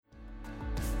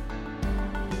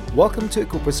Welcome to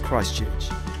Equippers Christchurch.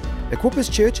 Equippers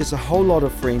Church is a whole lot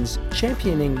of friends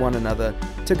championing one another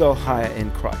to go higher in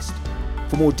Christ.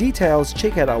 For more details,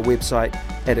 check out our website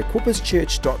at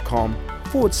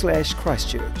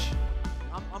equipperschurch.com/Christchurch.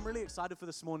 I'm really excited for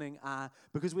this morning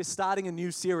because we're starting a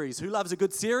new series. Who loves a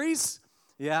good series?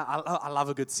 Yeah, I love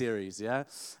a good series, yeah?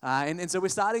 And so we're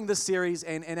starting this series,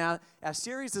 and our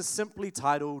series is simply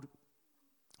titled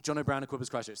John O'Brien Equippers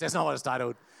Christchurch. That's not what it's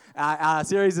titled. Our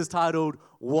series is titled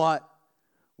What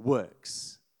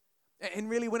Works? And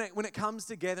really, when it comes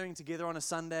to gathering together on a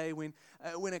Sunday, when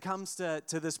it comes to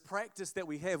this practice that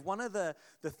we have, one of the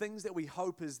things that we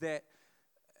hope is that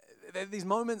these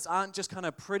moments aren't just kind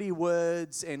of pretty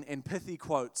words and pithy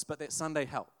quotes, but that Sunday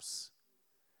helps.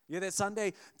 Yeah, that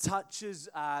Sunday touches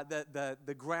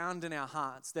the ground in our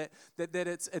hearts, that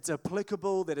it's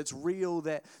applicable, that it's real,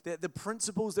 that the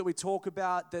principles that we talk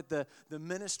about, that the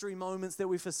ministry moments that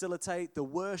we facilitate, the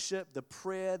worship, the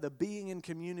prayer, the being in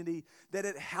community, that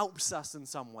it helps us in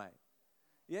some way.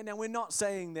 Yeah, now we're not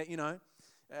saying that,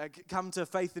 come to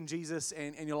faith in Jesus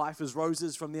and your life is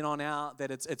roses from then on out,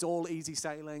 that it's all easy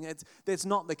sailing. That's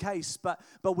not the case, but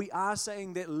we are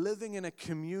saying that living in a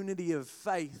community of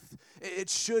faith, it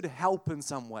should help in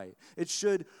some way. It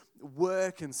should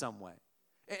work in some way.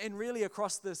 And really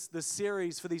across this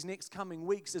series for these next coming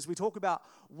weeks, as we talk about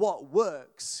what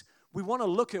works, we want to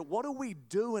look at what do we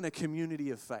do in a community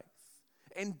of faith?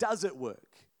 And does it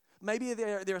work? Maybe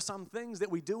there are some things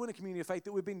that we do in a community of faith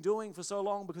that we've been doing for so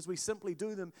long because we simply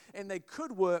do them and they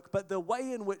could work, but the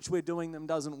way in which we're doing them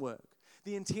doesn't work.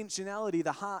 The intentionality,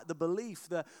 the heart, the belief,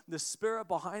 the spirit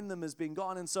behind them has been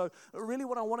gone. And so really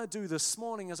what I want to do this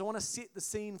morning is I want to set the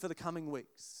scene for the coming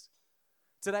weeks.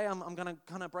 Today I'm going to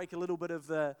kind of break a little bit of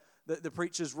the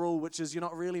preacher's rule, which is you're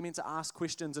not really meant to ask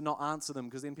questions and not answer them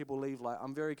because then people leave like,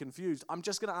 I'm very confused. I'm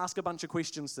just going to ask a bunch of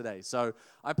questions today. So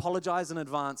I apologize in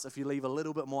advance if you leave a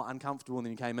little bit more uncomfortable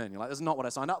than you came in. You're like, this is not what I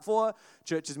signed up for.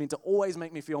 Church is meant to always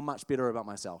make me feel much better about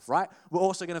myself, right? We're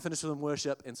also going to finish with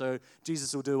worship, and so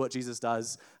Jesus will do what Jesus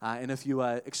does. And if you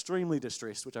are extremely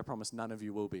distressed, which I promise none of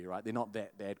you will be, right? They're not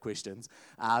that bad questions.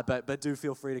 But do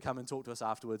feel free to come and talk to us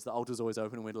afterwards. The altar's always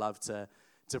open, and we'd love to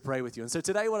pray with you. And so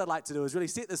today what I'd like to do is really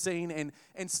set the scene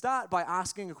and start by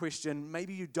asking a question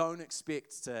maybe you don't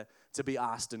expect to be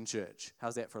asked in church.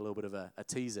 How's that for a little bit of a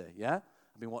teaser, yeah?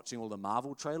 I've been watching all the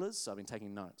Marvel trailers, so I've been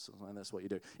taking notes, and that's what you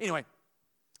do. Anyway,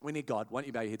 we need God. Why don't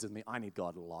you bow your heads with me? I need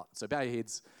God a lot. So bow your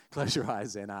heads, close your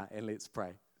eyes, and let's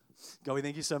pray. God, we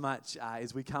thank you so much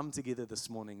as we come together this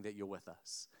morning that you're with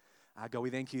us. God, we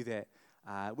thank you that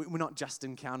we're not just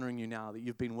encountering you now, that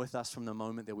you've been with us from the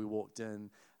moment that we walked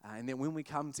in, and then when we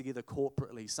come together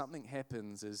corporately, something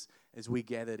happens as we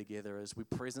gather together, as we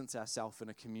presence ourselves in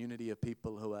a community of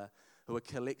people who are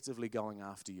collectively going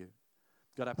after you.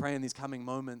 God, I pray in these coming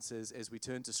moments as we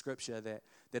turn to Scripture that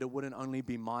it wouldn't only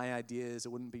be my ideas, it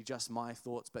wouldn't be just my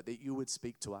thoughts, but that you would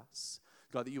speak to us.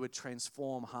 God, that you would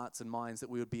transform hearts and minds, that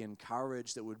we would be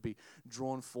encouraged, that we would be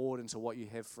drawn forward into what you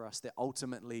have for us, that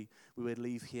ultimately we would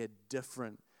leave here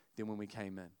different than when we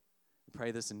came in. We pray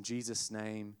this in Jesus'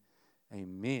 name.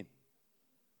 Amen.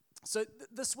 So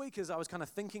this week, as I was kind of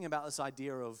thinking about this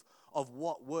idea of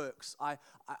what works, I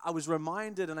was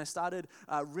reminded and I started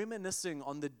reminiscing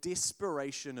on the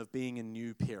desperation of being a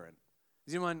new parent.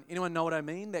 Does anyone know what I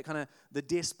mean? That kind of the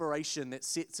desperation that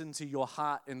sets into your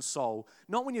heart and soul.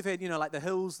 Not when you've had, like the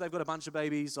Hills, they've got a bunch of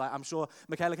babies. Like I'm sure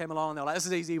Michaela came along and they were like, this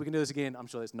is easy, we can do this again. I'm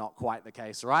sure that's not quite the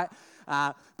case, right?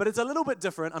 But it's a little bit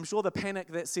different. I'm sure the panic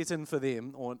that set in for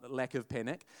them, or lack of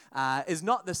panic, is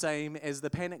not the same as the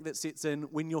panic that sets in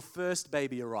when your first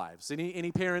baby arrives.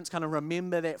 Any parents kind of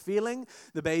remember that feeling?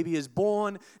 The baby is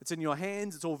born, it's in your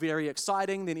hands, it's all very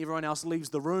exciting, then everyone else leaves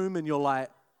the room and you're like,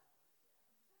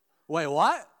 wait,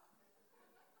 what?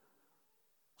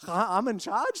 I'm in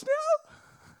charge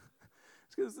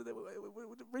now?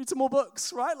 Read some more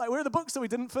books, right? Like, where are the books that we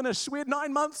didn't finish? We had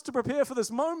 9 months to prepare for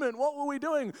this moment. What were we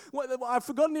doing? I've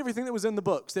forgotten everything that was in the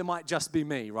books. There might just be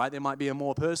me, right? There might be a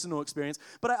more personal experience.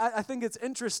 But I think it's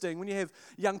interesting when you have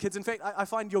young kids. In fact, I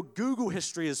find your Google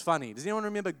history is funny. Does anyone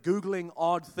remember Googling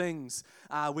odd things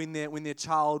when their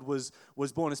child was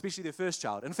born, especially their first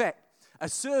child? In fact, a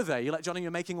survey, you're like, Johnny,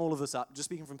 you're making all of this up, just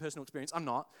speaking from personal experience. I'm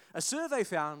not. A survey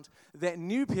found that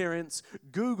new parents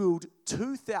Googled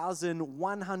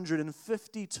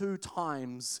 2,152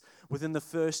 times within the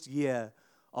first year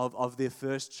of their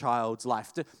first child's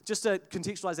life. Just to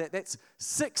contextualize that, that's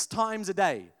 6 times a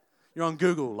day. You're on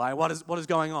Google, like what is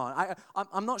going on?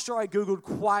 I'm not sure I Googled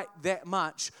quite that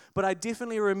much, but I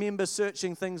definitely remember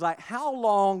searching things like, how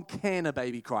long can a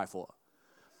baby cry for?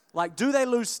 Like, do they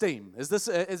lose steam? Is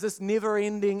this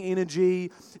never-ending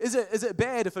energy? Is it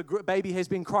bad if a baby has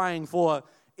been crying for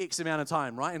X amount of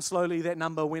time, right? And slowly that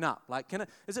number went up. Like,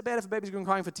 is it bad if a baby's been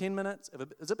crying for 10 minutes?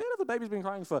 Is it bad if a baby's been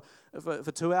crying for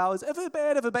 2 hours? Is it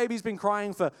bad if a baby's been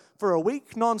crying for a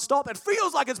week non-stop? It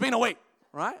feels like it's been a week,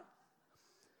 right?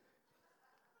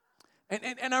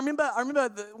 And I remember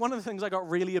one of the things I got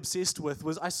really obsessed with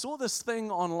was I saw this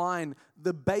thing online,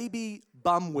 the baby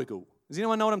bum wiggle. Does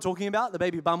anyone know what I'm talking about? The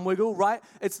baby bum wiggle, right?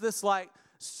 It's this like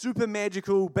super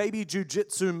magical baby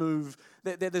jujitsu move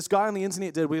that this guy on the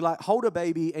internet did. We like hold a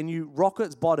baby and you rock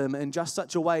its bottom in just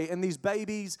such a way. And these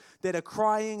babies that are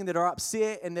crying and that are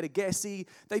upset and that are gassy,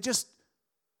 they just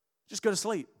go to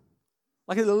sleep.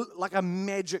 Like a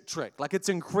magic trick. Like, it's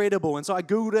incredible. And so I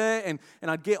Googled it, and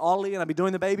I'd get Ollie, and I'd be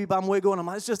doing the baby bum wiggle, and I'm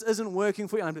like, this just isn't working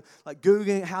for you. And I'm like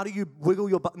Googling, how do you wiggle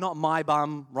your bum? Not my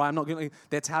bum, right? I'm not going.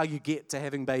 That's how you get to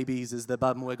having babies, is the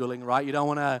bum wiggling, right? You don't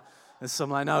want to. There's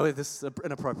some like, no, this is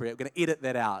inappropriate. I'm going to edit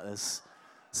that out. It's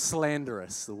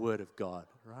slanderous, the word of God,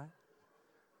 right?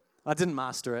 I didn't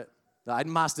master it. I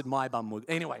mastered my bum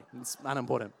wiggle. Anyway, it's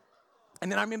unimportant.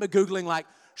 And then I remember Googling, like,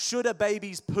 should a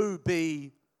baby's poo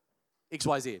be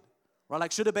XYZ, right?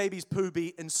 Like, should a baby's poo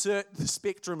be insert the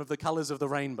spectrum of the colors of the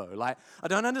rainbow? Like, I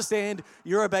don't understand.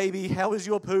 You're a baby. How is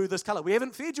your poo this color? We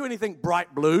haven't fed you anything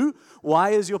bright blue.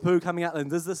 Why is your poo coming out?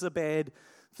 And is this a bad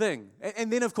thing?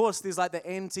 And then, of course, there's like the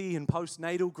anti and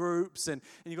postnatal groups, and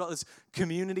you've got this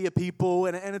community of people,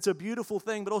 and it's a beautiful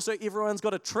thing, but also everyone's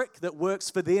got a trick that works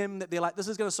for them, that they're like, this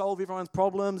is going to solve everyone's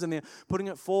problems, and they're putting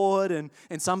it forward, and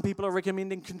some people are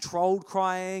recommending controlled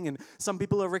crying, and some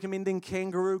people are recommending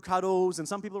kangaroo cuddles, and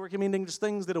some people are recommending just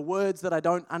things that are words that I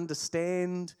don't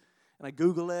understand, and I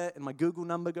Google it, and my Google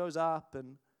number goes up,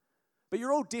 but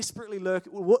you're all desperately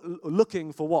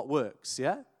looking for what works,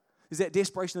 yeah? Is that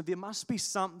desperation that there must be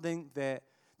something that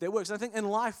works. And I think in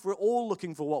life, we're all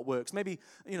looking for what works. Maybe,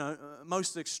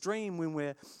 most extreme when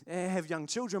we have young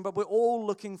children, but we're all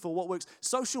looking for what works.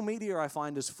 Social media, I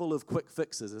find, is full of quick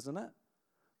fixes, isn't it?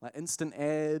 Like instant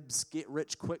abs,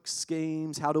 get-rich-quick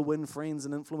schemes, how to win friends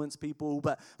and influence people.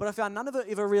 But I found none of it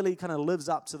ever really kind of lives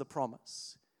up to the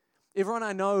promise. Everyone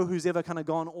I know who's ever kind of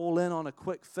gone all in on a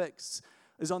quick fix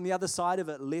is on the other side of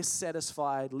it less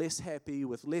satisfied, less happy,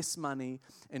 with less money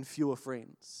and fewer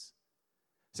friends.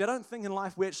 See, I don't think in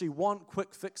life we actually want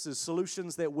quick fixes,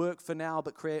 solutions that work for now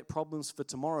but create problems for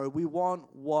tomorrow. We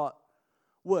want what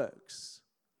works.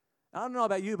 I don't know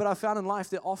about you, but I found in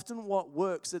life that often what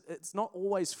works, it's not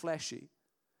always flashy.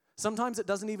 Sometimes it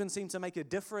doesn't even seem to make a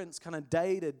difference kind of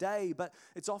day to day, but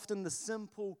it's often the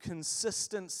simple,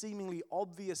 consistent, seemingly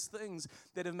obvious things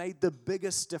that have made the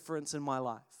biggest difference in my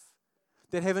life.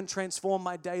 That haven't transformed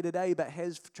my day-to-day, but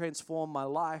has transformed my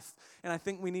life. And I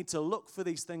think we need to look for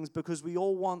these things because we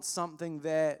all want something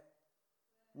that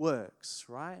works,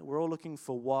 right? We're all looking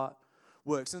for what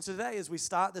works. And today, as we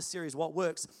start this series, What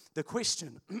Works, the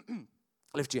question,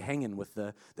 left you hanging with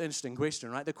the interesting question,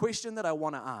 right? The question that I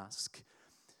want to ask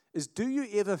is, do you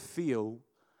ever feel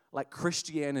like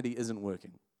Christianity isn't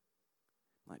working?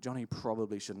 Like, Johnny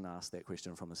probably shouldn't ask that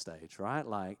question from the stage, right?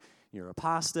 Like, you're a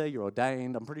pastor, you're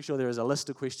ordained. I'm pretty sure there is a list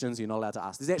of questions you're not allowed to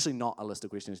ask. There's actually not a list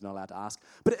of questions you're not allowed to ask,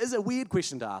 but it is a weird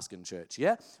question to ask in church,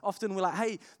 yeah? Often we're like,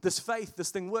 hey, this faith,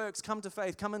 this thing works. Come to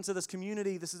faith, come into this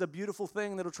community. This is a beautiful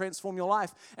thing that'll transform your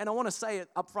life. And I want to say it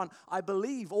up front, I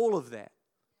believe all of that.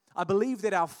 I believe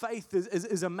that our faith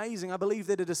is amazing. I believe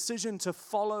that a decision to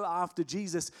follow after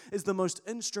Jesus is the most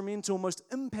instrumental, most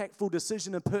impactful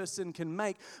decision a person can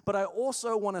make. But I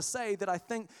also want to say that I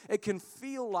think it can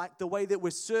feel like the way that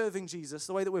we're serving Jesus,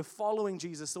 the way that we're following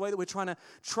Jesus, the way that we're trying to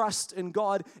trust in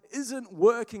God isn't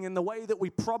working in the way that we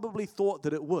probably thought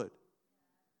that it would.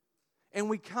 And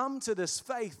we come to this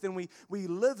faith and we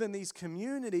live in these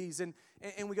communities and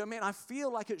we go, man, I feel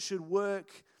like it should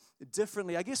work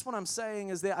differently. I guess what I'm saying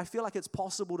is that I feel like it's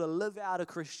possible to live out a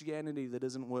Christianity that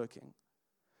isn't working,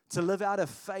 to live out a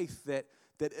faith that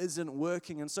isn't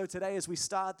working. And so today, as we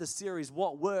start this series,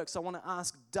 What Works, I want to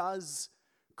ask, does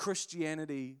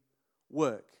Christianity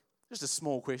work? Just a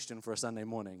small question for a Sunday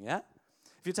morning, yeah?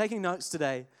 If you're taking notes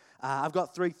today, I've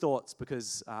got 3 thoughts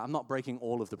because I'm not breaking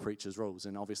all of the preacher's rules,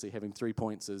 and obviously having 3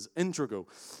 points is integral.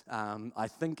 I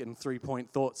think in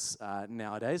 3-point thoughts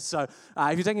nowadays. So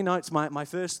if you're taking notes, my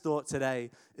first thought today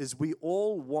is we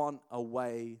all want a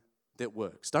way that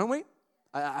works, don't we?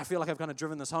 I feel like I've kind of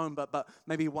driven this home, but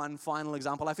maybe one final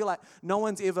example. I feel like no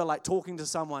one's ever like talking to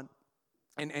someone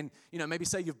And maybe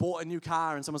say you've bought a new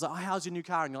car and someone's like, oh, how's your new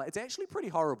car? And you're like, it's actually pretty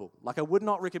horrible. Like, I would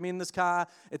not recommend this car.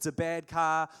 It's a bad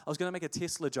car. I was going to make a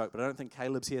Tesla joke, but I don't think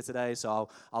Caleb's here today, so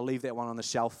I'll leave that one on the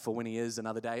shelf for when he is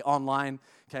another day. Online,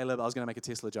 Caleb, I was going to make a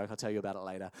Tesla joke. I'll tell you about it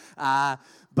later.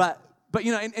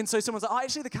 So someone's like, oh,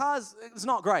 actually, the car's it's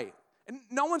not great. And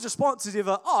no one's response is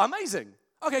ever, oh, amazing.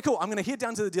 Okay, cool. I'm going to head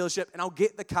down to the dealership and I'll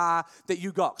get the car that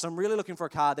you got because I'm really looking for a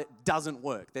car that doesn't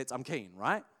work. I'm keen,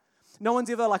 right? No one's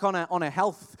ever like on a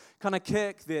health kind of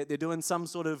kick. They're doing some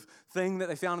sort of thing that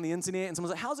they found on the internet, and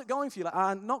someone's like, "How's it going for you?"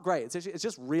 Like, not great. It's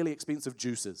just really expensive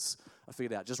juices. I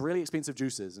figured out, just really expensive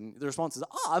juices, and the response is,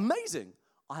 "Oh, amazing!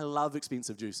 I love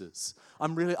expensive juices.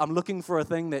 I'm looking for a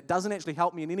thing that doesn't actually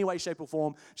help me in any way, shape, or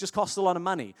form. It just costs a lot of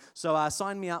money. So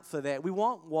sign me up for that. We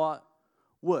want what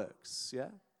works. Yeah."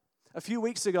 A few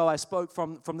weeks ago, I spoke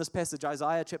from this passage,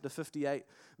 Isaiah chapter 55,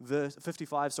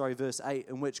 verse 8,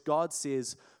 in which God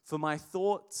says, "For my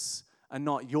thoughts are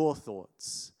not your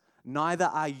thoughts, neither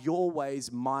are your ways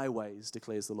my ways,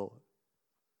 declares the Lord."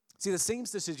 See, this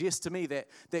seems to suggest to me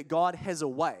that God has a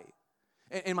way.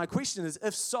 And my question is,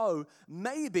 if so,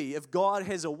 maybe if God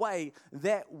has a way,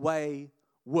 that way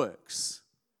works.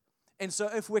 And so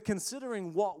if we're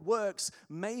considering what works,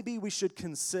 maybe we should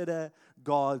consider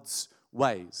God's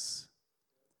ways.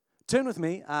 Turn with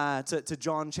me to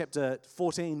John chapter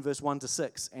 14, verse 1 to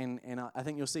 6, and I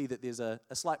think you'll see that there's a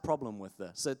slight problem with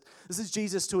this. So this is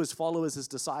Jesus to his followers, his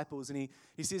disciples, and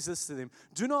he says this to them: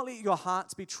 "Do not let your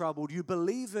hearts be troubled. You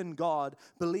believe in God,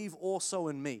 believe also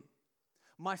in me.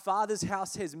 My Father's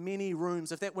house has many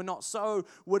rooms. If that were not so,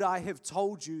 would I have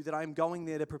told you that I am going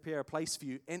there to prepare a place for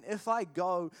you? And if I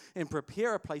go and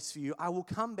prepare a place for you, I will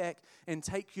come back and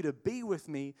take you to be with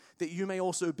me, that you may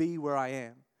also be where I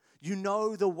am. You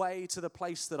know the way to the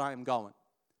place that I am going."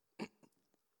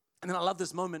 And then I love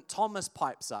this moment, Thomas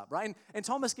pipes up, right? And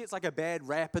Thomas gets like a bad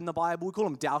rap in the Bible. We call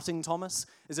him Doubting Thomas,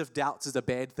 as if doubts is a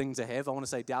bad thing to have. I want to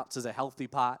say doubts is a healthy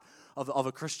part of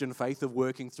a Christian faith, of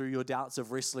working through your doubts,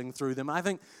 of wrestling through them. And I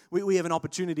think we have an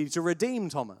opportunity to redeem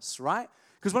Thomas, right?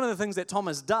 Because one of the things that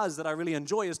Thomas does that I really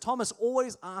enjoy is Thomas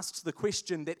always asks the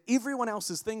question that everyone else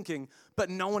is thinking,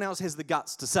 but no one else has the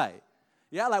guts to say.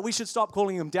 Yeah, like we should stop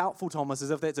calling him Doubtful Thomas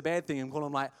as if that's a bad thing and call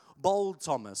him like Bold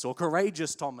Thomas or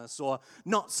Courageous Thomas or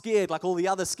Not Scared like all the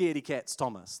other scaredy cats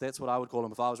Thomas. That's what I would call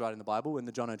him if I was writing the Bible in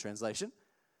the John O translation.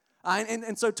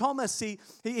 And so Thomas, he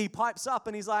pipes up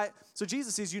and he's like, so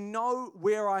Jesus says, "You know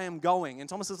where I am going." And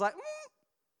Thomas is like,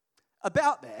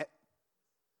 about that?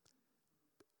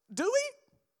 Do we?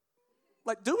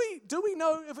 Like, do we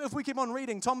know? If we keep on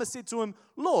reading, Thomas said to him,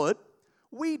 "Lord,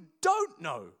 we don't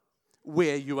know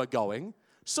where you are going,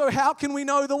 so how can we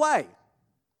know the way?"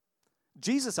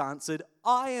 Jesus answered,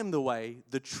 "I am the way,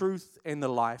 the truth, and the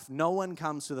life. No one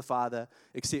comes to the Father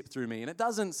except through me." And it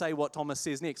doesn't say what Thomas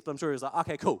says next, but I'm sure he's like,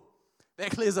 okay, cool.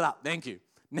 That clears it up. Thank you.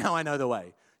 Now I know the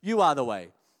way. You are the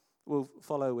way. We'll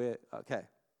follow where, okay.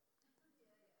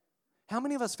 How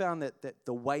many of us found that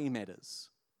the way matters?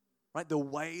 Right? The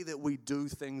way that we do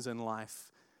things in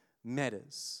life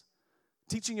matters.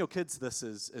 Teaching your kids this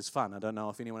is fun. I don't know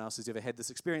if anyone else has ever had this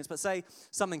experience, but say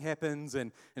something happens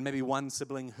and maybe one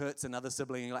sibling hurts another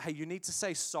sibling, and you're like, "Hey, you need to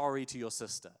say sorry to your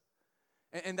sister."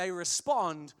 And they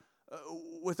respond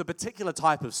with a particular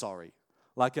type of sorry,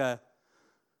 like a,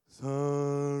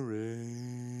 "Sorry."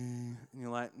 And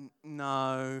you're like,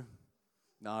 no,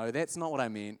 that's not what I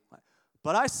meant.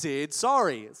 "But I said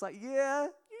sorry." It's like, yeah,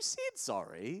 you said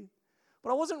sorry. But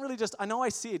I wasn't really I know I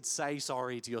said say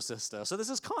sorry to your sister, so this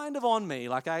is kind of on me.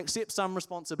 Like, I accept some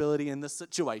responsibility in this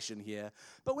situation here.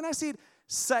 But when I said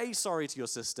say sorry to your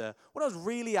sister, what I was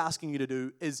really asking you to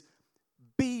do is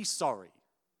be sorry.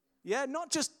 Yeah, not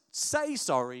just say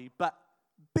sorry, but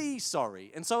be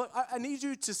sorry. And so I need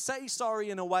you to say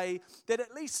sorry in a way that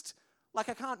at least, like,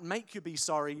 I can't make you be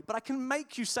sorry, but I can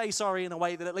make you say sorry in a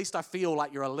way that at least I feel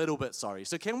like you're a little bit sorry.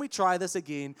 So can we try this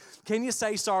again? Can you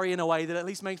say sorry in a way that at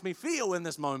least makes me feel in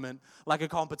this moment like a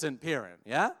competent parent?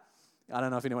 Yeah? I don't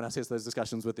know if anyone else has those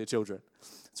discussions with their children.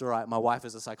 It's all right. My wife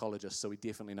is a psychologist, so we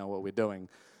definitely know what we're doing.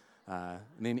 And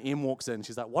then Em walks in.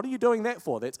 She's like, "What are you doing that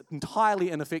for? That's entirely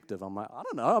ineffective." I'm like, "I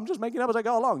don't know. I'm just making it up as I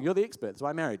go along. You're the expert. That's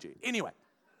why I married you." Anyway,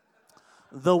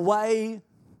 the way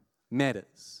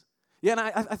matters. Yeah,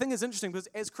 and I think it's interesting because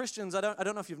as Christians, I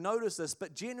don't know if you've noticed this,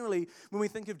 but generally when we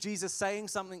think of Jesus saying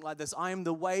something like this, "I am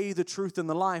the way, the truth, and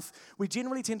the life," we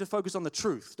generally tend to focus on the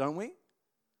truth, don't we?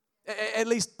 At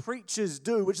least preachers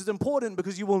do, which is important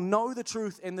because you will know the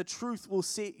truth and the truth will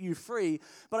set you free.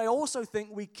 But I also think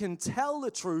we can tell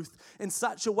the truth in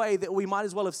such a way that we might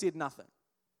as well have said nothing.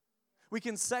 We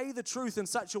can say the truth in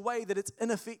such a way that it's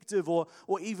ineffective or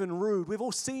even rude. We've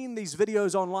all seen these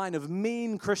videos online of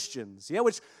mean Christians, yeah,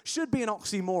 which should be an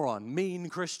oxymoron, mean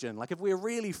Christian, like if we're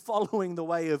really following the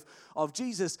way of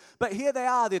Jesus. But here they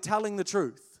are, they're telling the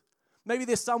truth. Maybe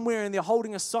they're somewhere and they're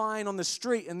holding a sign on the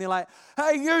street and they're like,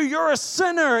 hey, you're a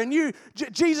sinner and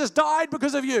Jesus died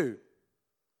because of you.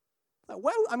 Like,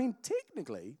 well, I mean,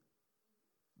 technically,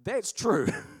 that's true.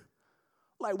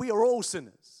 Like, we are all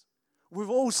sinners. We've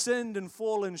all sinned and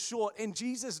fallen short, and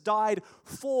Jesus died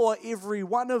for every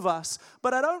one of us.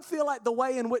 But I don't feel like the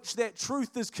way in which that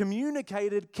truth is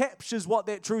communicated captures what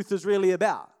that truth is really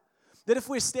about. That if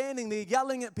we're standing there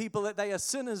yelling at people that they are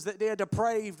sinners, that they're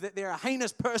depraved, that they're a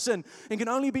heinous person, and can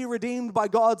only be redeemed by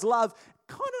God's love,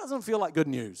 kind of doesn't feel like good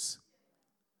news.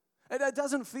 It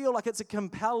doesn't feel like it's a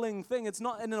compelling thing. It's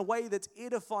not in a way that's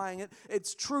edifying.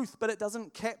 It's truth, but it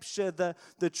doesn't capture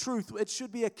the truth. It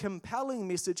should be a compelling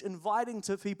message, inviting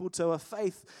to people to a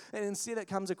faith, and instead it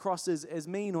comes across as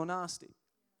mean or nasty.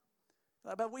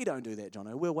 But we don't do that,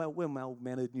 Jono. We're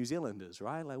well-mannered New Zealanders,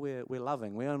 right? Like we're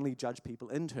loving. We only judge people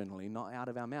internally, not out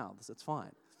of our mouths. It's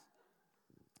fine.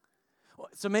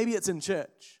 So maybe it's in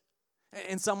church,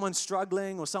 and someone's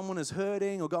struggling, or someone is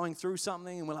hurting, or going through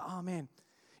something, and we're like, oh man,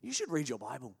 you should read your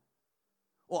Bible.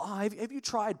 Or have you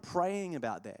tried praying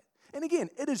about that? And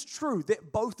again, it is true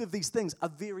that both of these things are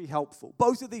very helpful.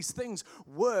 Both of these things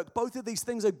work. Both of these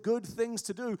things are good things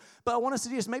to do. But I want to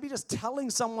suggest maybe just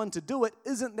telling someone to do it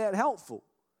isn't that helpful.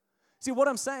 See, what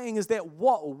I'm saying is that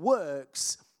what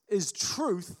works is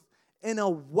truth in a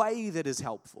way that is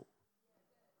helpful.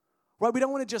 Right? We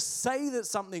don't want to just say that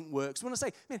something works. We want to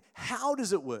say, man, how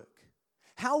does it work?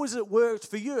 How has it worked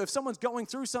for you? If someone's going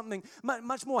through something,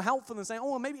 much more helpful than saying,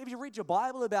 oh, well, maybe if you read your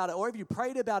Bible about it or if you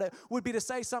prayed about it, would be to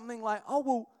say something like, oh,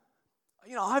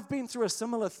 well, I've been through a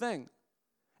similar thing.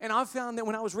 And I've found that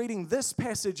when I was reading this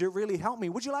passage, it really helped me.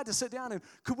 Would you like to sit down and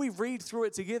could we read through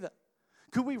it together?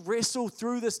 Could we wrestle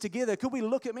through this together? Could we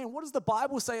look at, man, what does the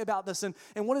Bible say about this? And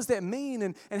what does that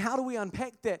mean? And how do we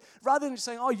unpack that? Rather than just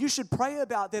saying, oh, you should pray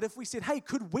about that, if we said, hey,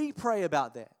 could we pray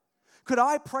about that? Could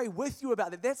I pray with you about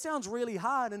that? That sounds really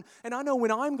hard. And I know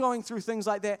when I'm going through things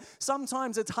like that,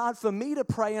 sometimes it's hard for me to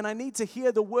pray, and I need to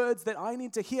hear the words that I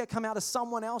need to hear come out of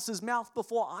someone else's mouth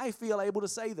before I feel able to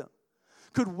say them.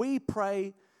 Could we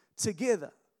pray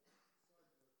together?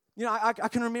 I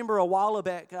can remember a while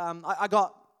back, I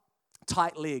got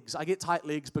tight legs. I get tight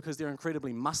legs because they're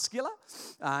incredibly muscular.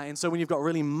 And so when you've got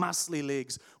really muscly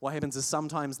legs, what happens is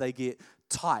sometimes they get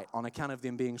tight on account of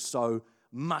them being so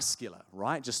muscular,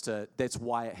 right? That's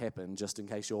why it happened, just in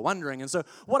case you're wondering. And so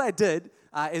what I did,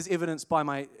 as evidenced by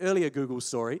my earlier Google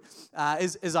story,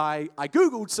 is I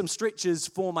Googled some stretches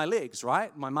for my legs,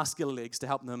 right? My muscular legs, to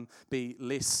help them be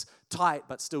less tight,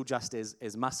 but still just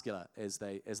as muscular as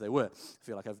they were. I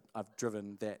feel like I've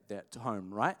driven that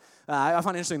home, right? I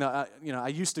find it interesting that I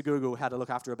used to Google how to look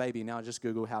after a baby. Now I just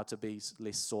Google how to be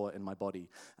less sore in my body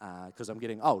because I'm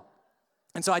getting old.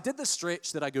 And so I did this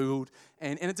stretch that I Googled,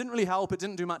 and it didn't really help. It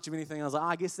didn't do much of anything. I was like,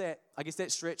 I guess that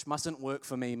stretch mustn't work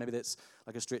for me. Maybe that's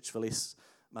like a stretch for less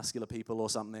muscular people or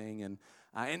something.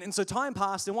 And so time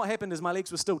passed, and what happened is my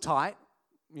legs were still tight,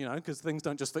 because things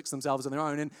don't just fix themselves on their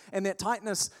own. And that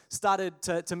tightness started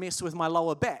to mess with my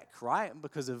lower back, right?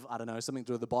 Because of, I don't know, something to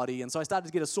do with the body. And so I started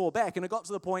to get a sore back. And it got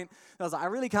to the point that I was like, I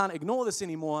really can't ignore this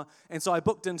anymore. And so I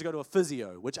booked in to go to a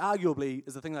physio, which arguably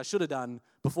is the thing that I should have done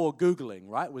before Googling,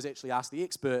 right? Was actually ask the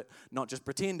expert, not just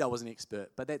pretend I was an expert.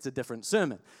 But that's a different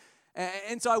sermon.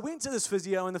 And so I went to this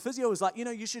physio, and the physio was like,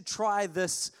 you should try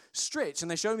this stretch.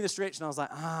 And they showed me the stretch, and I was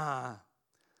like,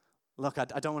 look,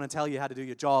 I don't want to tell you how to do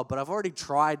your job, but I've already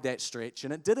tried that stretch,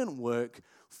 and it didn't work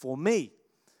for me.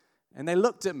 And they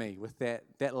looked at me with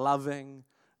that loving,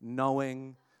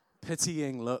 knowing,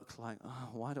 pitying look, like, oh,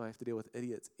 why do I have to deal with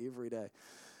idiots every day?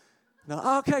 And they're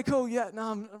like, okay, cool, yeah, no,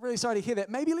 I'm really sorry to hear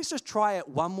that. Maybe let's just try it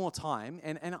one more time,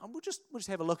 and we'll just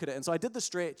have a look at it. And so I did the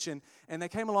stretch, and they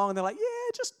came along, and they're like,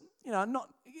 yeah, just,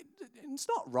 it's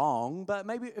not wrong, but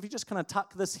maybe if you just kind of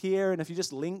tuck this here, and if you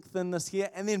just lengthen this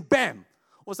here, and then bam!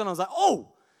 All of a sudden I was like,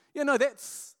 oh,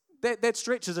 that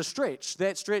stretch is a stretch.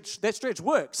 That stretch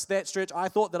works. That stretch, I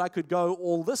thought that I could go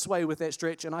all this way with that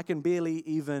stretch, and I can barely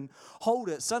even hold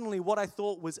it. Suddenly what I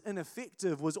thought was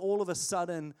ineffective was all of a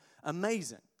sudden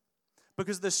amazing.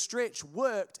 Because the stretch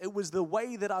worked. It was the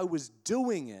way that I was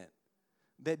doing it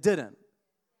that didn't.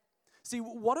 See,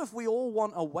 what if we all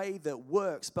want a way that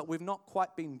works, but we've not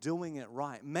quite been doing it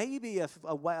right? Maybe a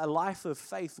life of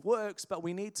faith works, but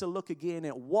we need to look again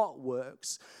at what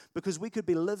works, because we could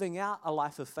be living out a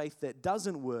life of faith that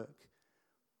doesn't work.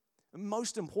 And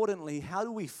most importantly, how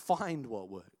do we find what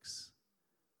works?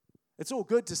 It's all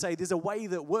good to say there's a way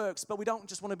that works, but we don't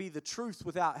just want to be the truth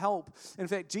without help. In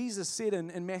fact, Jesus said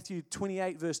in Matthew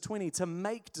 28, verse 20, to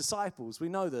make disciples. We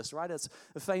know this, right? It's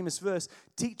a famous verse,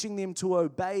 teaching them to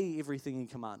obey everything he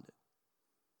commanded.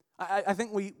 I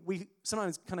think we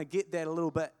sometimes kind of get that a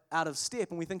little bit out of step,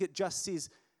 and we think it just says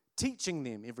teaching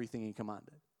them everything he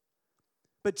commanded.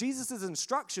 But Jesus'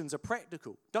 instructions are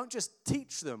practical. Don't just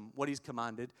teach them what he's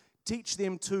commanded. Teach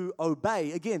them to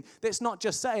obey. Again, that's not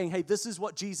just saying, hey, this is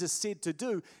what Jesus said to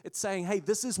do. It's saying, hey,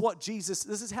 this is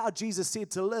how Jesus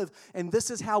said to live, and this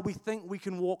is how we think we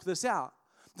can walk this out.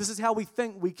 This is how we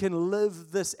think we can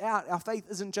live this out. Our faith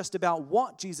isn't just about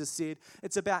what Jesus said.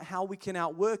 It's about how we can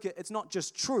outwork it. It's not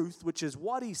just truth, which is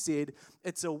what he said.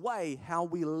 It's a way how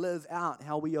we live out,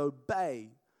 how we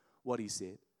obey what he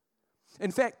said. In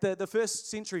fact, the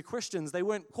first century Christians, they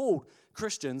weren't called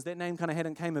Christians. That name kind of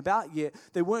hadn't came about yet.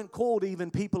 They weren't called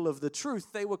even people of the truth.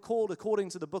 They were called, according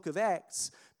to the book of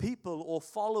Acts, people or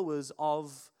followers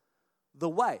of the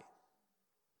way.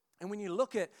 And when you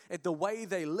look at the way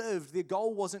they lived, their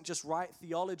goal wasn't just right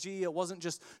theology, it wasn't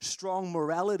just strong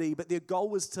morality, but their goal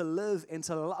was to live and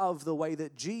to love the way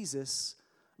that Jesus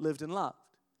lived and loved.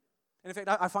 And in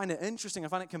fact, I find it interesting, I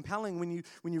find it compelling when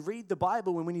you read the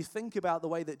Bible and when you think about the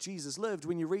way that Jesus lived,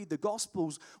 when you read the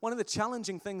Gospels, one of the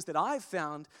challenging things that I've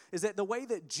found is that the way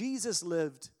that Jesus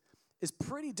lived is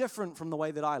pretty different from the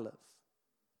way that I live.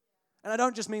 And I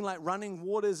don't just mean like running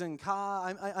waters in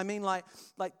car. I mean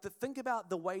think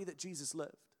about the way that Jesus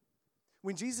lived.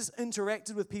 When Jesus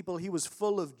interacted with people, he was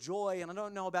full of joy. And I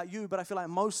don't know about you, but I feel like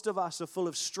most of us are full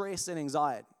of stress and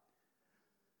anxiety.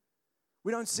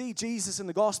 We don't see Jesus in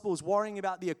the Gospels worrying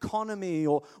about the economy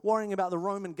or worrying about the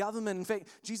Roman government. In fact,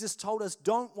 Jesus told us,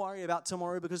 don't worry about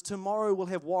tomorrow because tomorrow will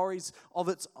have worries of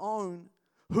its own.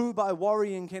 Who by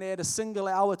worrying can add a single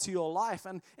hour to your life?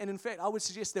 And in fact, I would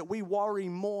suggest that we worry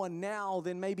more now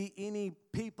than maybe any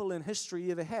people in history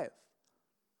ever have.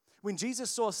 When Jesus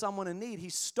saw someone in need, he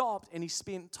stopped and he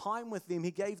spent time with them.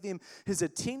 He gave them his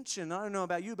attention. I don't know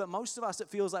about you, but most of us, it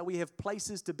feels like we have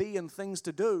places to be and things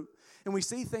to do. And we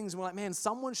see things and we're like, man,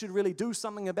 someone should really do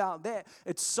something about that.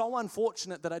 It's so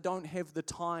unfortunate that I don't have the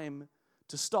time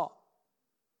to stop.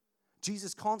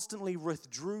 Jesus constantly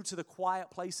withdrew to the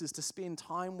quiet places to spend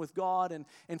time with God,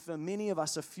 and for many of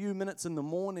us, a few minutes in the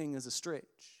morning is a stretch.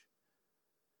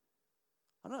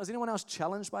 I don't know, is anyone else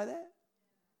challenged by that?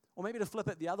 Or maybe to flip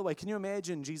it the other way, can you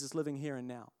imagine Jesus living here and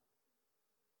now?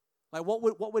 Like,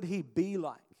 what would he be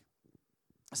like?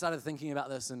 I started thinking about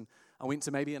this, and I went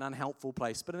to maybe an unhelpful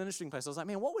place, but an interesting place. I was like,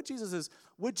 man,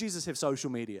 would Jesus have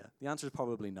social media? The answer is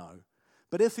probably no.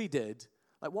 But if he did,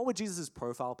 like, what would Jesus'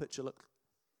 profile picture look like?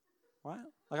 Right?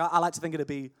 Like I like to think it'd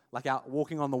be like out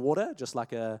walking on the water, just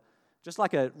like a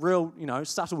real,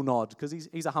 subtle nod, because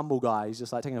he's a humble guy. He's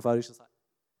just like taking a photo, he's just like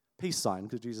peace sign,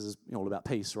 because Jesus is all about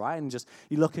peace, right? And just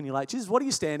you look and you're like, Jesus, what are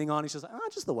you standing on? He's just like,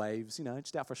 just the waves,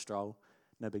 just out for a stroll,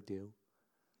 no big deal.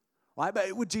 Right?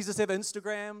 But would Jesus have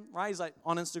Instagram? Right? He's like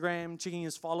on Instagram, checking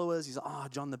his followers. He's like,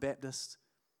 John the Baptist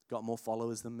got more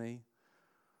followers than me.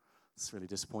 It's really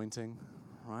disappointing,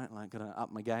 right? Like, gotta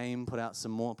up my game, put out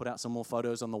some more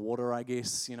photos on the water, I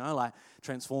guess, like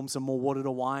transform some more water to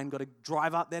wine, got to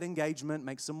drive up that engagement,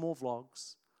 make some more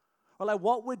vlogs. Or like,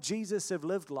 what would Jesus have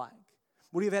lived like?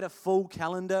 Would he have had a full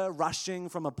calendar, rushing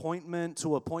from appointment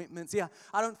to appointments? Yeah,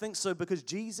 I don't think so, because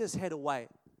Jesus had a way.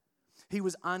 He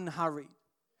was unhurried.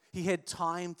 He had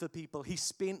time for people. He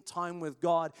spent time with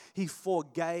God. He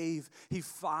forgave. He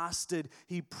fasted.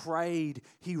 He prayed.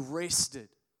 He rested.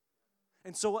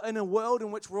 And so in a world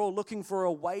in which we're all looking for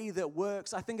a way that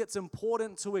works, I think it's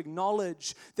important to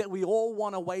acknowledge that we all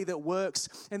want a way that works.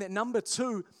 And that number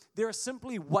two, there are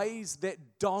simply ways that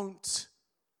don't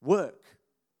work.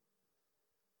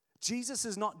 Jesus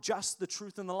is not just the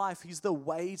truth and the life. He's the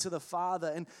way to the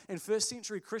Father. And first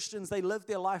century Christians, they lived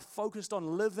their life focused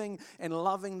on living and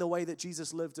loving the way that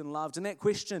Jesus lived and loved. And that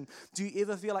question, do you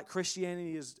ever feel like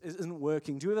Christianity isn't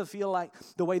working? Do you ever feel like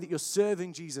the way that you're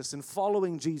serving Jesus and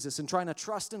following Jesus and trying to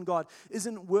trust in God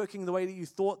isn't working the way that you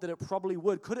thought that it probably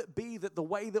would? Could it be that the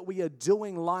way that we are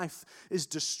doing life is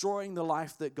destroying the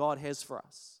life that God has for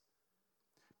us?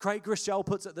 Craig Groeschel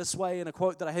puts it this way in a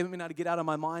quote that I haven't been able to get out of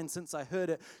my mind since I heard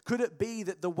it. Could it be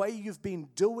that the way you've been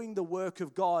doing the work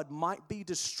of God might be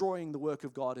destroying the work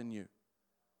of God in you?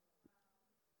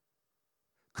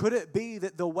 Could it be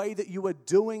that the way that you are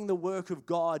doing the work of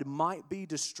God might be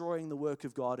destroying the work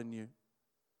of God in you?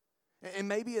 And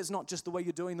maybe it's not just the way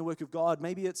you're doing the work of God.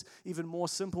 Maybe it's even more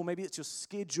simple. Maybe it's your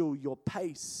schedule, your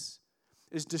pace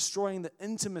is destroying the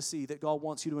intimacy that God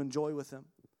wants you to enjoy with Him.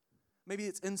 Maybe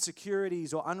it's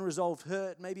insecurities or unresolved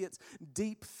hurt. Maybe it's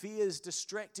deep fears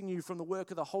distracting you from the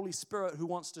work of the Holy Spirit who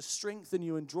wants to strengthen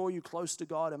you and draw you close to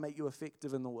God and make you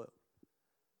effective in the world.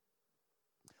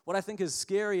 What I think is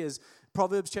scary is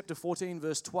Proverbs chapter 14,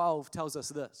 verse 12 tells us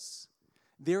this.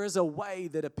 There is a way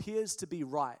that appears to be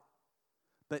right,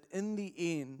 but in the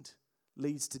end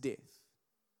leads to death.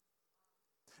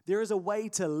 There is a way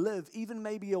to live, even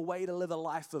maybe a way to live a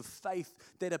life of faith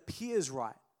that appears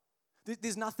right.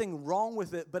 There's nothing wrong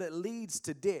with it, but it leads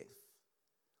to death.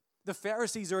 The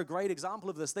Pharisees are a great example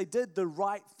of this. They did the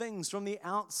right things from the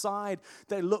outside.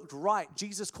 They looked right.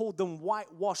 Jesus called them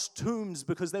whitewashed tombs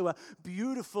because they were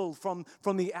beautiful from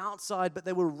the outside, but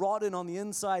they were rotten on the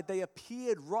inside. They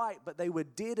appeared right, but they were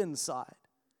dead inside.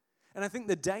 And I think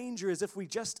the danger is if we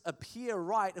just appear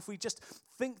right, if we just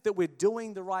think that we're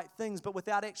doing the right things, but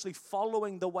without actually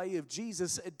following the way of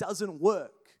Jesus, it doesn't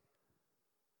work.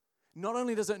 Not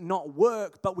only does it not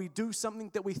work, but we do something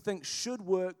that we think should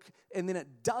work, and then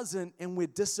it doesn't, and we're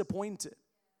disappointed.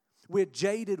 We're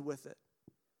jaded with it.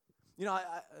 You know,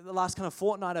 the last kind of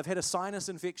fortnight, I've had a sinus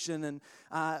infection, and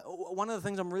one of the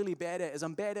things I'm really bad at is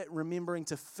I'm bad at remembering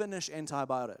to finish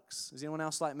antibiotics. Is anyone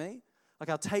else like me? Like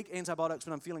I'll take antibiotics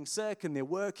when I'm feeling sick and they're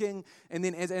working, and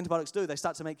then as antibiotics do, they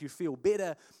start to make you feel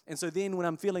better. And so then when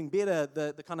I'm feeling better,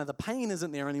 the kind of the pain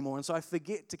isn't there anymore, and so I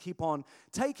forget to keep on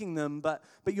taking them. But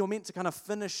you're meant to kind of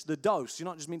finish the dose. You're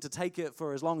not just meant to take it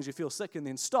for as long as you feel sick and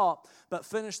then stop, but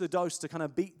finish the dose to kind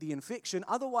of beat the infection.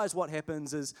 Otherwise, what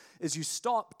happens is you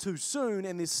stop too soon,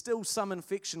 and there's still some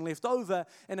infection left over,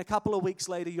 and a couple of weeks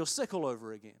later, you're sick all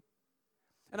over again.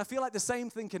 And I feel like the same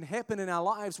thing can happen in our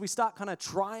lives. We start kind of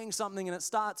trying something and it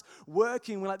starts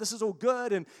working. We're like, this is all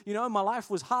good. And, you know, my life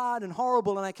was hard and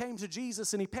horrible. And I came to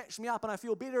Jesus and he patched me up and I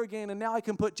feel better again. And now I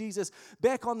can put Jesus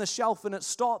back on the shelf and it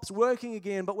stops working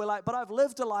again. But we're like, but I've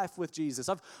lived a life with Jesus.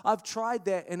 I've tried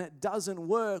that and it doesn't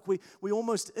work. We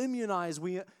almost immunize,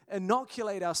 we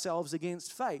inoculate ourselves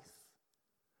against faith.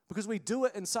 Because we do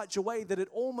it in such a way that it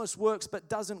almost works but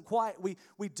doesn't quite. We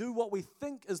do what we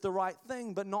think is the right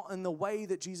thing, but not in the way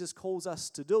that Jesus calls us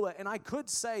to do it. And I could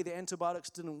say the antibiotics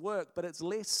didn't work, but it's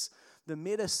less the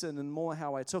medicine and more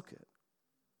how I took it.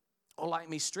 Or like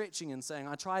me stretching and saying,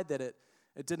 I tried that, it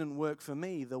didn't work for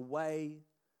me. The way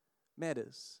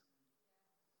matters.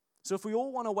 So if we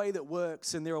all want a way that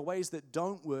works and there are ways that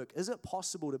don't work, is it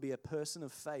possible to be a person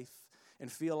of faith and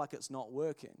feel like it's not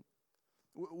working?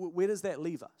 Where does that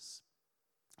leave us?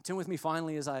 Turn with me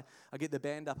finally as I get the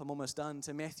band up, I'm almost done,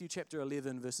 to Matthew chapter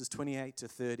 11, verses 28 to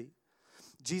 30.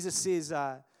 Jesus says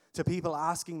to people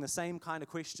asking the same kind of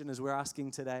question as we're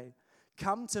asking today,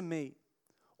 come to me,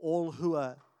 all who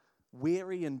are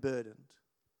weary and burdened.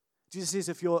 Jesus says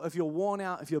if you're worn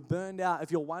out, if you're burned out,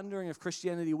 if you're wondering if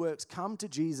Christianity works, come to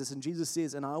Jesus, and Jesus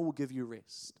says, and I will give you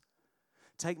rest.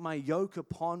 Take my yoke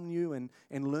upon you and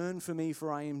learn from me,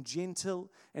 for I am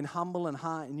gentle and humble in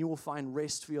heart, and you will find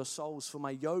rest for your souls. For my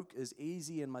yoke is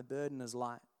easy and my burden is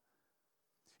light.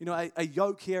 You know, a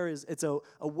yoke here it's a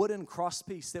wooden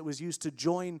crosspiece that was used to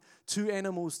join two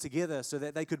animals together so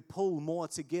that they could pull more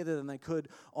together than they could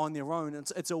on their own.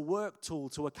 It's a work tool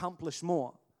to accomplish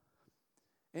more.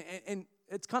 And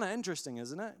it's kind of interesting,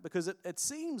 isn't it? Because it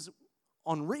seems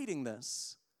on reading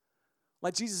this,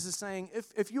 like Jesus is saying,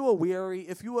 if you are weary,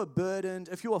 if you are burdened,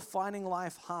 if you are finding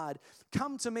life hard,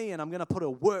 come to me and I'm going to put a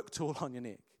work tool on your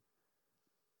neck.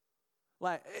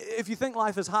 Like, if you think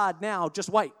life is hard now, just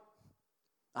wait.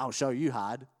 I'll show you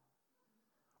hard.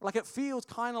 Like, it feels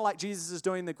kind of like Jesus is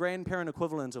doing the grandparent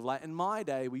equivalent of, like, in my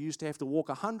day, we used to have to walk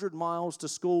 100 miles to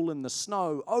school in the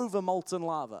snow over molten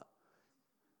lava.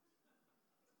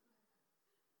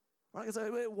 Right?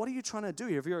 So what are you trying to do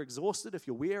here? If you're exhausted, if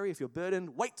you're weary, if you're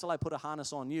burdened, wait till I put a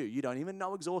harness on you. You don't even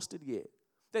know exhausted yet.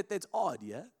 That's odd,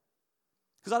 yeah?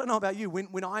 Because I don't know about you,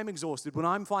 when I'm exhausted, when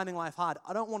I'm finding life hard,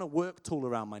 I don't want a work tool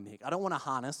around my neck. I don't want a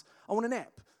harness. I want a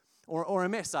nap or a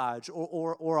massage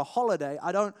or a holiday.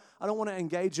 I don't want to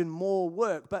engage in more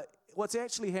work. But what's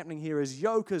actually happening here is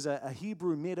yoke is a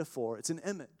Hebrew metaphor. It's an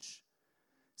image.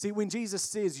 See, when Jesus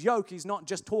says yoke, he's not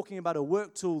just talking about a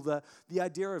work tool. The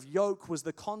idea of yoke was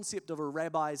the concept of a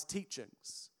rabbi's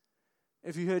teachings.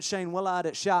 If you heard Shane Willard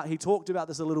at Shout, he talked about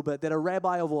this a little bit, that a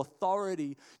rabbi of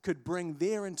authority could bring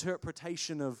their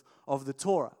interpretation of the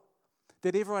Torah.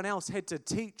 That everyone else had to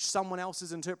teach someone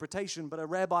else's interpretation, but a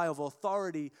rabbi of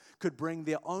authority could bring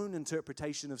their own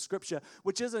interpretation of Scripture,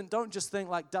 which isn't, don't just think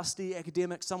like dusty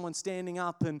academic, someone standing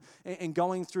up and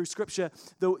going through Scripture.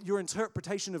 Your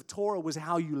interpretation of Torah was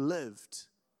how you lived.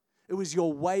 It was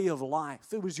your way of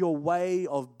life. It was your way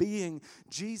of being.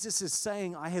 Jesus is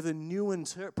saying, I have a new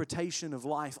interpretation of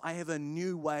life. I have a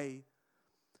new way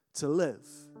to live.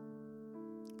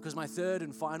 Because my third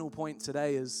and final point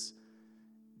today is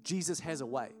Jesus has a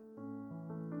way.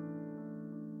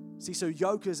 See, so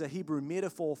yoke is a Hebrew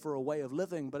metaphor for a way of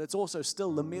living, but it's also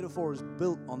still, the metaphor is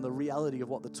built on the reality of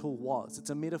what the tool was.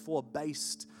 It's a metaphor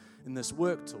based in this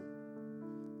work tool.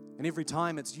 And every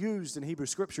time it's used in Hebrew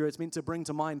scripture, it's meant to bring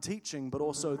to mind teaching, but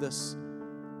also this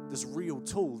real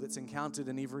tool that's encountered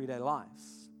in everyday life.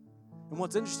 And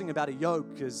what's interesting about a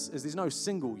yoke is there's no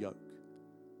single yoke.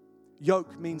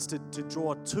 Yoke means to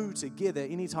draw two together.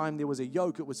 Anytime there was a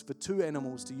yoke, it was for two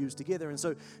animals to use together. And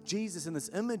so Jesus in this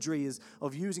imagery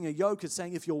of using a yoke is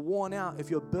saying, if you're worn out, if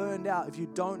you're burned out, if you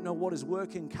don't know what is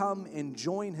working, come and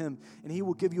join him, and he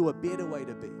will give you a better way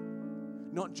to be.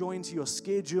 Not joined to your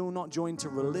schedule, not joined to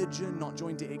religion, not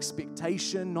joined to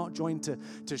expectation, not joined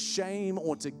to shame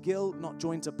or to guilt, not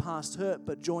joined to past hurt,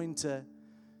 but joined to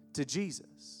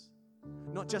Jesus.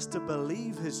 Not just to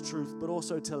believe his truth, but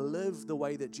also to live the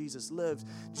way that Jesus lived.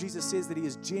 Jesus says that he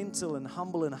is gentle and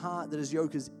humble in heart, that his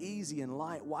yoke is easy and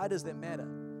light. Why does that matter?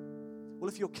 Well,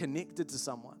 if you're connected to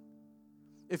someone,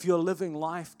 if you're living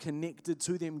life connected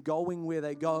to them, going where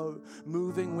they go,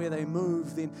 moving where they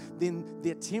move, then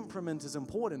their temperament is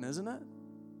important, isn't it?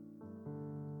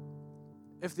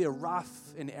 If they're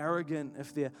rough and arrogant,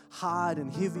 if they're hard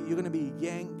and heavy, you're going to be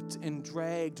yanked and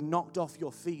dragged, knocked off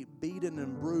your feet, beaten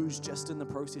and bruised just in the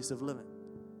process of living.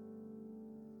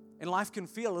 And life can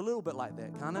feel a little bit like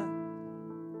that, can't it?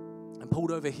 I'm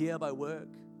pulled over here by work.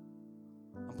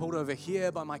 I'm pulled over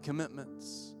here by my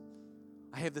commitments.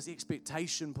 I have this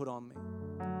expectation put on me.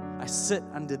 I sit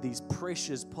under these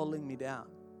pressures pulling me down.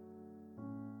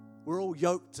 We're all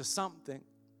yoked to something.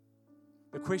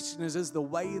 The question is the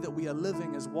way that we are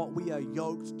living, is what we are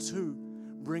yoked to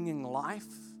bringing life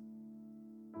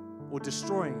or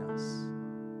destroying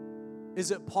us?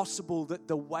 Is it possible that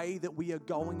the way that we are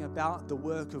going about the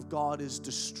work of God is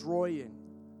destroying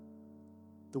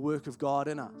the work of God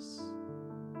in us?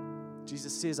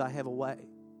 Jesus says, I have a way.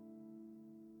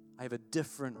 I have a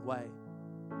different way.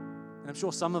 And I'm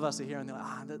sure some of us are here and they're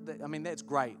like, that's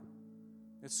great.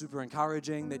 It's super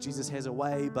encouraging that Jesus has a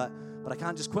way, but I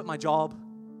can't just quit my job.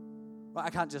 Right? I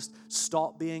can't just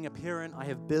stop being a parent. I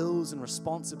have bills and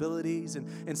responsibilities.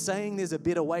 And saying there's a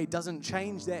better way doesn't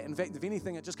change that. In fact, if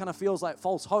anything, it just kind of feels like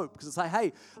false hope. Because it's like,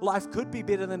 hey, life could be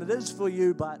better than it is for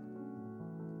you, but...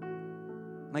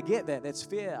 And I get that. That's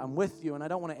fair. I'm with you, and I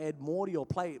don't want to add more to your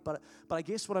plate. But I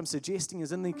guess what I'm suggesting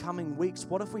is in the coming weeks,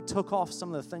 what if we took off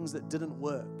some of the things that didn't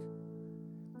work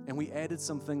and we added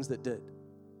some things that did?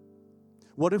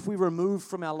 What if we removed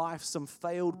from our life some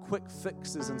failed quick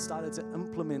fixes and started to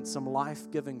implement some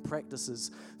life-giving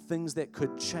practices, things that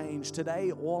could change?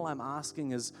 Today, all I'm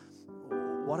asking is,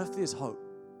 what if there's hope?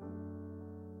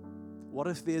 What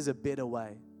if there's a better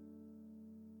way?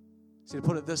 See, to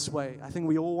put it this way, I think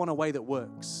we all want a way that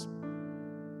works.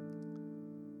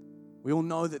 We all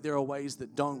know that there are ways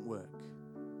that don't work.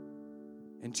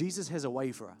 And Jesus has a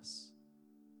way for us.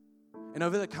 And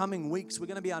over the coming weeks, we're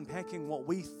going to be unpacking what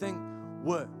we think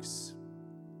works.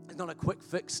 It's not a quick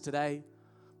fix today.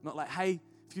 Not like, hey,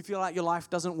 if you feel like your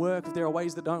life doesn't work, if there are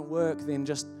ways that don't work, then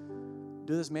just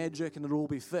do this magic and it'll all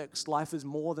be fixed. Life is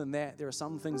more than that. There are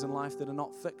some things in life that are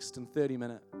not fixed in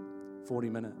 30-minute,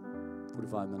 40-minute,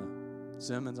 45-minute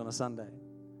sermons on a Sunday,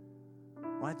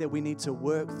 right? That we need to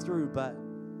work through. But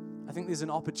I think there's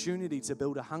an opportunity to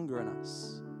build a hunger in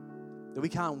us, that we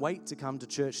can't wait to come to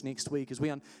church next week as we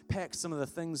unpack some of the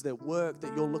things that work,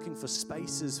 that you're looking for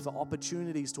spaces, for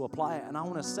opportunities to apply it. And I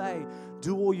want to say,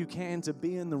 do all you can to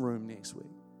be in the room next week.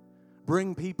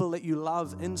 Bring people that you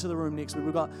love into the room next week.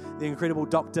 We've got the incredible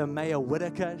Dr. Maya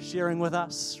Whitaker sharing with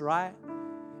us, right?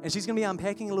 And she's going to be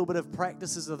unpacking a little bit of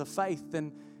practices of the faith.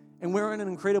 And we're in an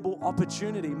incredible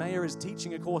opportunity. Maya is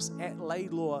teaching a course at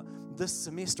Laidlaw this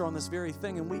semester on this very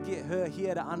thing, and we get her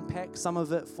here to unpack some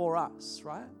of it for us,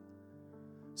 right?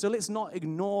 So let's not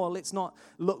ignore, let's not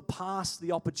look past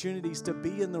the opportunities to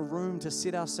be in the room to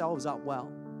set ourselves up well.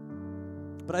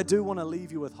 But I do want to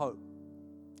leave you with hope.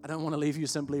 I don't want to leave you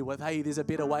simply with, hey, there's a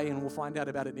better way and we'll find out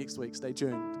about it next week. Stay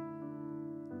tuned.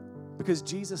 Because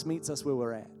Jesus meets us where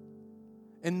we're at.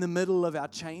 In the middle of our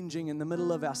changing, in the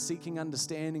middle of our seeking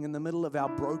understanding, in the middle of our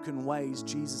broken ways,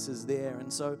 Jesus is there.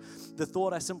 And so the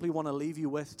thought I simply want to leave you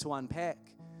with to unpack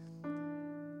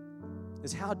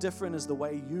is, how different is the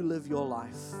way you live your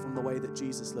life from the way that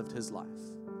Jesus lived his life?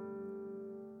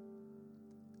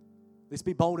 Let's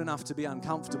be bold enough to be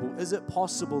uncomfortable. Is it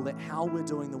possible that how we're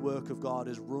doing the work of God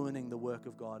is ruining the work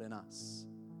of God in us?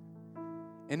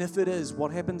 And if it is,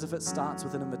 what happens if it starts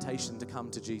with an invitation to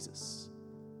come to Jesus?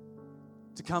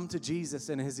 To come to Jesus,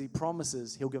 and as he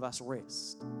promises, he'll give us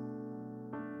rest.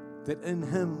 That in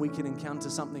Him we can encounter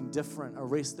something different, a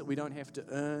rest that we don't have to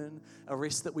earn, a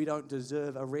rest that we don't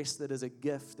deserve, a rest that is a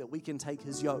gift, that we can take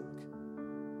His yoke,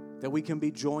 that we can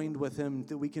be joined with Him,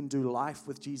 that we can do life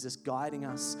with Jesus guiding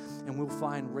us, and we'll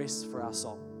find rest for our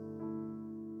soul.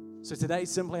 So today,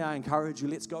 simply I encourage you,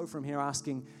 let's go from here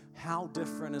asking, how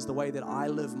different is the way that I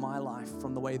live my life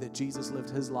from the way that Jesus lived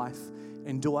His life?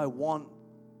 And do I don't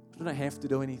have to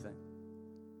do anything,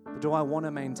 but do I want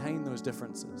to maintain those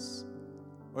differences?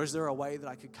 Or is there a way that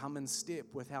I could come in step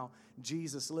with how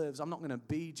Jesus lives? I'm not going to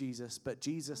be Jesus, but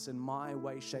Jesus in my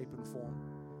way, shape, and form.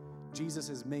 Jesus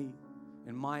is me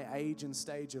in my age and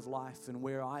stage of life and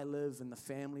where I live and the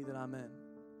family that I'm in,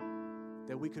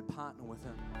 that we could partner with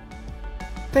Him.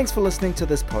 Thanks for listening to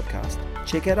this podcast.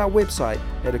 Check out our website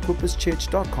at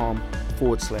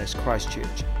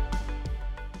equipperschurch.com/Christchurch.